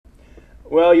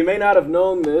Well, you may not have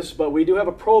known this, but we do have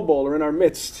a Pro Bowler in our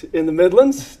midst in the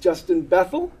Midlands, Justin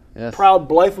Bethel, Yes. proud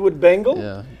Blythewood Bengal,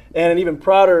 Yeah. and an even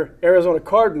prouder Arizona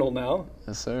Cardinal now,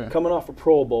 Yes, sir. coming off a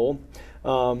Pro Bowl.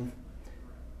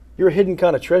 You're a hidden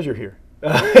kind of treasure here.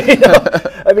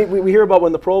 I mean, we hear about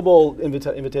when the Pro Bowl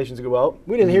invitations go out.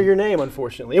 We didn't hear your name,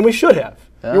 unfortunately, and we should have.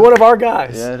 Yeah. You're one of our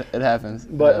guys. Yeah, it happens.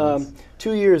 But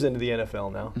 2 years into the NFL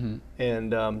now,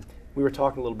 and we were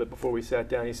talking a little bit before we sat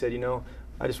down. He said,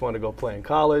 I just wanted to go play in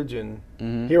college, and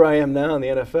here I am now in the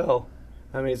NFL.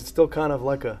 I mean, is it still kind of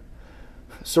like a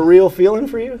surreal feeling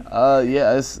for you?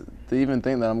 Yeah, it's to even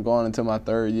think that I'm going into my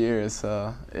 3rd year.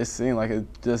 It seemed like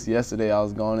just yesterday I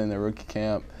was going into rookie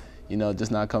camp,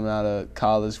 just not coming out of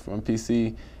college from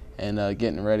PC and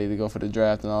getting ready to go for the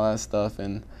draft and all that stuff.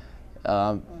 And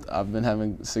I've been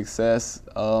having success.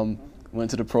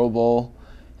 Went to the Pro Bowl,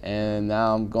 and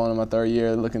now I'm going to my 3rd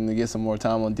year looking to get some more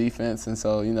time on defense. And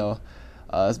so,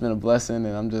 it's been a blessing,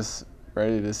 and I'm just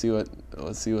ready to see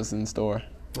what's in store.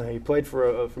 You played for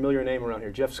a familiar name around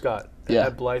here, Jeff Scott, Yeah.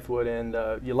 at Blythewood,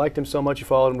 and you liked him so much you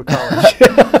followed him to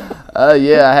college.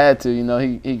 Yeah, I had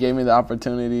to. He gave me the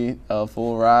opportunity,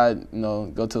 full ride.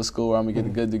 Go to a school where I'm gonna get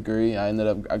a good degree.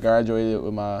 I graduated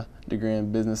with my degree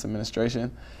in business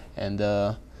administration, and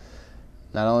not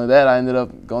only that, I ended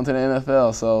up going to the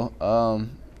NFL. So,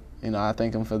 I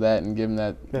thank him for that and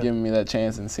giving me that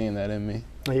chance and seeing that in me.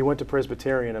 He went to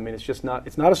Presbyterian. I mean, it's not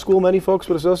a school many folks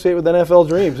would associate with NFL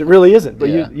dreams. It really isn't, but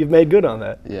Yeah. you've made good on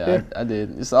that. Yeah, I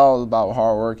did. It's all about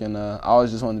hard work, and I always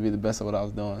just wanted to be the best at what I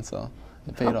was doing, so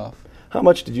it paid off. How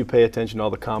much did you pay attention to all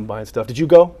the combine stuff? Did you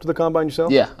go to the combine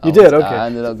yourself? Yeah. You did, okay. I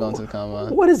ended up going to the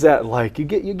combine. What is that like? You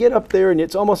get up there, and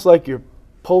it's almost like you're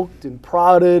poked and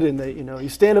prodded, and you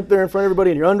stand up there in front of everybody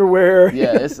in your underwear.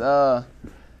 Yeah,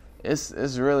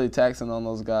 it's really taxing on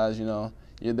those guys.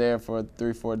 You're there for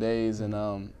 3-4 days,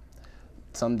 and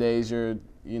some days there's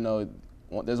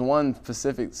one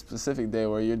specific day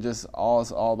where you're just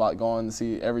all about going to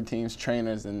see every team's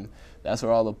trainers, and that's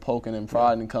where all the poking and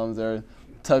prodding comes. They're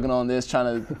tugging on this,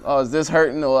 trying to, is this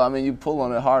hurting? Or you pull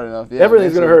on it hard enough. Yeah,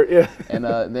 everything's gonna hurt. Yeah. And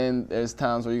then there's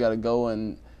times where you got to go,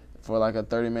 and for like a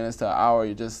 30 minutes to an hour,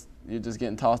 you're just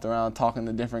getting tossed around, talking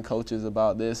to different coaches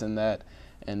about this and that,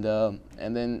 and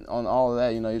then on all of that,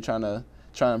 you're trying to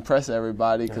impress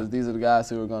everybody, because these are the guys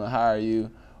who are going to hire you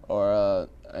or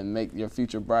and make your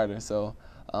future brighter. So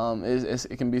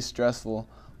it can be stressful,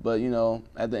 but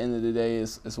at the end of the day,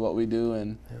 it's what we do,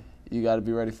 and you got to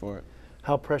be ready for it.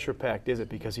 How pressure packed is it?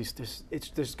 Because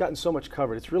it's gotten so much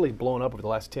covered. It's really blown up over the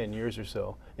last 10 years or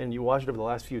so, and you watch it over the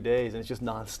last few days, and it's just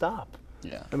nonstop.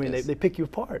 Yeah. I mean, they pick you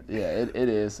apart. Yeah, it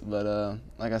is. But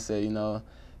like I said,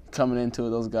 coming into it,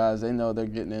 those guys, they know what they're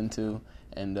getting into,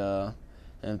 and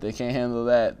if they can't handle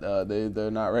that, they're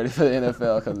not ready for the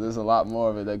NFL, because there's a lot more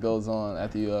of it that goes on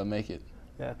after you make it.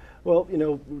 Yeah. Well,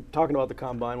 talking about the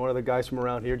combine, one of the guys from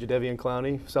around here, Jadeveon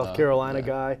Clowney, South Carolina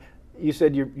guy. You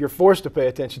said you're forced to pay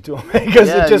attention to him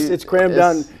because it's crammed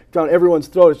down everyone's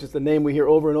throat. It's just a name we hear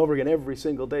over and over again every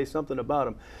single day, something about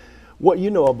him. What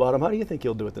you know about him, how do you think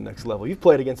he'll do at the next level? You've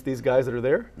played against these guys that are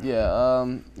there. Yeah,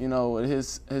 with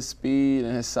his speed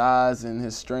and his size and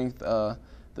his strength,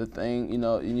 the thing,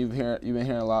 you've been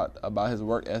hearing a lot about his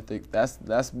work ethic.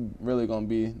 That's really going to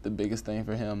be the biggest thing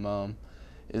for him.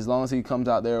 As long as he comes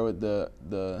out there with the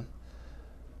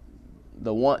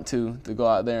want to go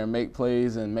out there and make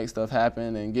plays and make stuff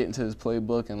happen and get into his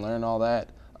playbook and learn all that,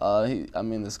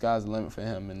 the sky's the limit for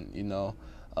him. And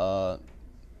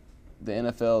the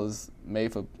NFL is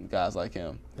made for guys like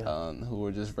him, who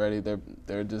are just ready.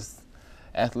 They're just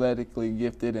athletically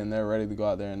gifted, and they're ready to go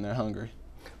out there, and they're hungry.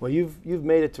 Well, you've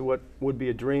made it to what would be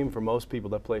a dream for most people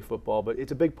that play football, but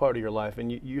it's a big part of your life,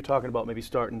 and you're talking about maybe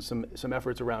starting some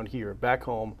efforts around here, back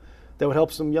home, that would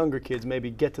help some younger kids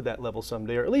maybe get to that level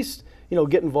someday, or at least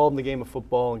get involved in the game of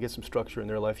football and get some structure in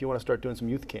their life. You want to start doing some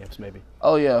youth camps, maybe?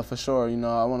 Oh yeah, for sure.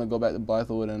 I want to go back to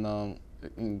Blythewood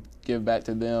and give back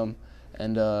to them,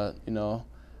 and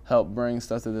help bring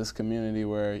stuff to this community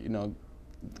where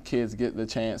kids get the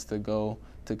chance to go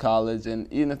to college,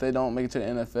 and even if they don't make it to the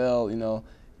NFL,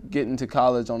 getting to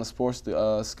college on a sports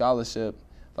scholarship,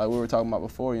 like we were talking about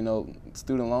before,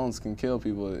 student loans can kill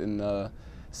people, and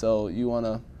so you want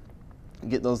to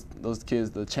get those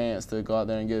kids the chance to go out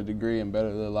there and get a degree and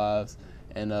better their lives,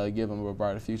 and give them a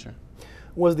brighter future.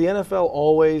 Was the NFL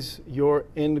always your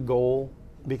end goal?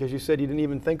 Because you said you didn't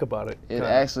even think about it. It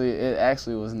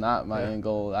actually was not my end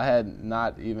goal. I had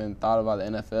not even thought about the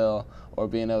NFL or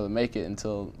being able to make it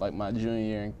until like my junior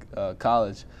year in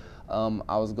college.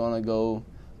 I was going to go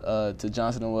to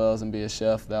Johnson & Wales and be a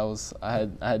chef. I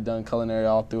had done culinary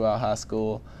all throughout high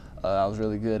school. I was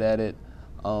really good at it.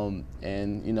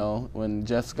 And, you know, when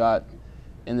Jeff Scott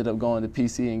ended up going to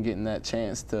PC and getting that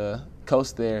chance to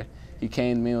coach there, he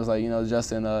came to me and was like, you know,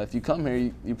 Justin, if you come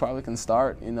here, you probably can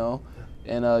start, you know,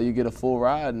 and you get a full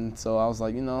ride. And so I was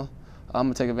like, you know, I'm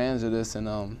going to take advantage of this.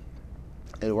 And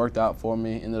it worked out for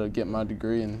me. Ended up getting my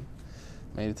degree and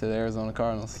made it to the Arizona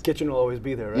Cardinals. The kitchen will always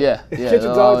be there, right? Yeah, the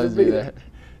kitchen's always be there.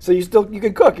 So you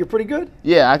can cook. You're pretty good.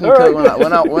 Yeah, I can cook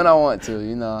when I want to.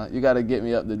 You know, you got to get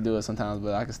me up to do it sometimes,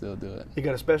 but I can still do it. You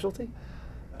got a specialty?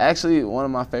 Actually, one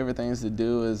of my favorite things to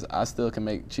do is I still can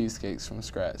make cheesecakes from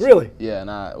scratch. Really? Yeah,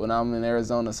 and when I'm in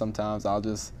Arizona, sometimes I'll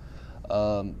just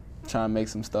try and make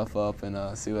some stuff up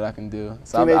and see what I can do.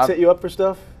 So teammates hit you up for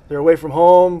stuff? They're away from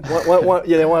home.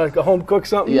 Yeah, they want to home cook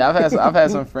something. Yeah, I've had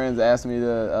some friends ask me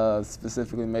to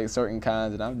specifically make certain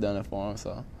kinds, and I've done it for them.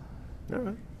 So. All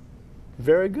right.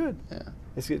 Very good. Yeah.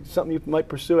 Is it something you might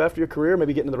pursue after your career?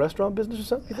 Maybe get into the restaurant business or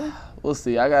something? You think? We'll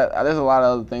see. There's a lot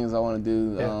of other things I want to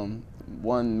do. Yeah.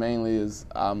 One mainly is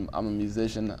I'm a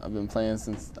musician. I've been playing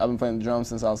the drums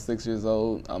since I was 6 years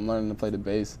old. I'm learning to play the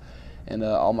bass, and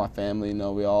all my family, you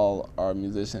know, we all are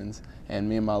musicians. And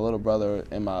me and my little brother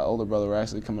and my older brother were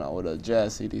actually coming out with a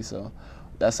jazz CD. So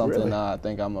that's something really? I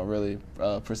think I'm gonna really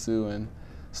pursue and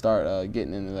start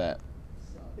getting into that.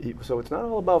 So it's not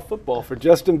all about football for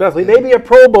Justin Bethel. He may be a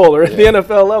Pro Bowler at the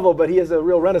NFL level, but he is a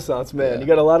real Renaissance man. You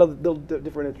got a lot of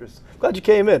different interests. Glad you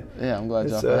came in. Yeah, I'm glad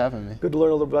y'all for having me. Good to learn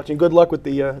a little bit about you. And good luck with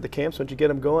the camps once you get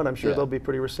them going. I'm sure they'll be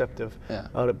pretty receptive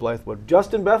out at Blythewood.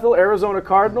 Justin Bethel, Arizona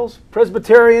Cardinals,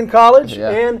 Presbyterian College,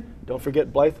 and don't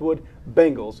forget Blythewood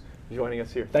Bengals joining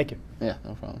us here. Thank you. Yeah,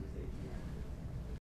 no problem.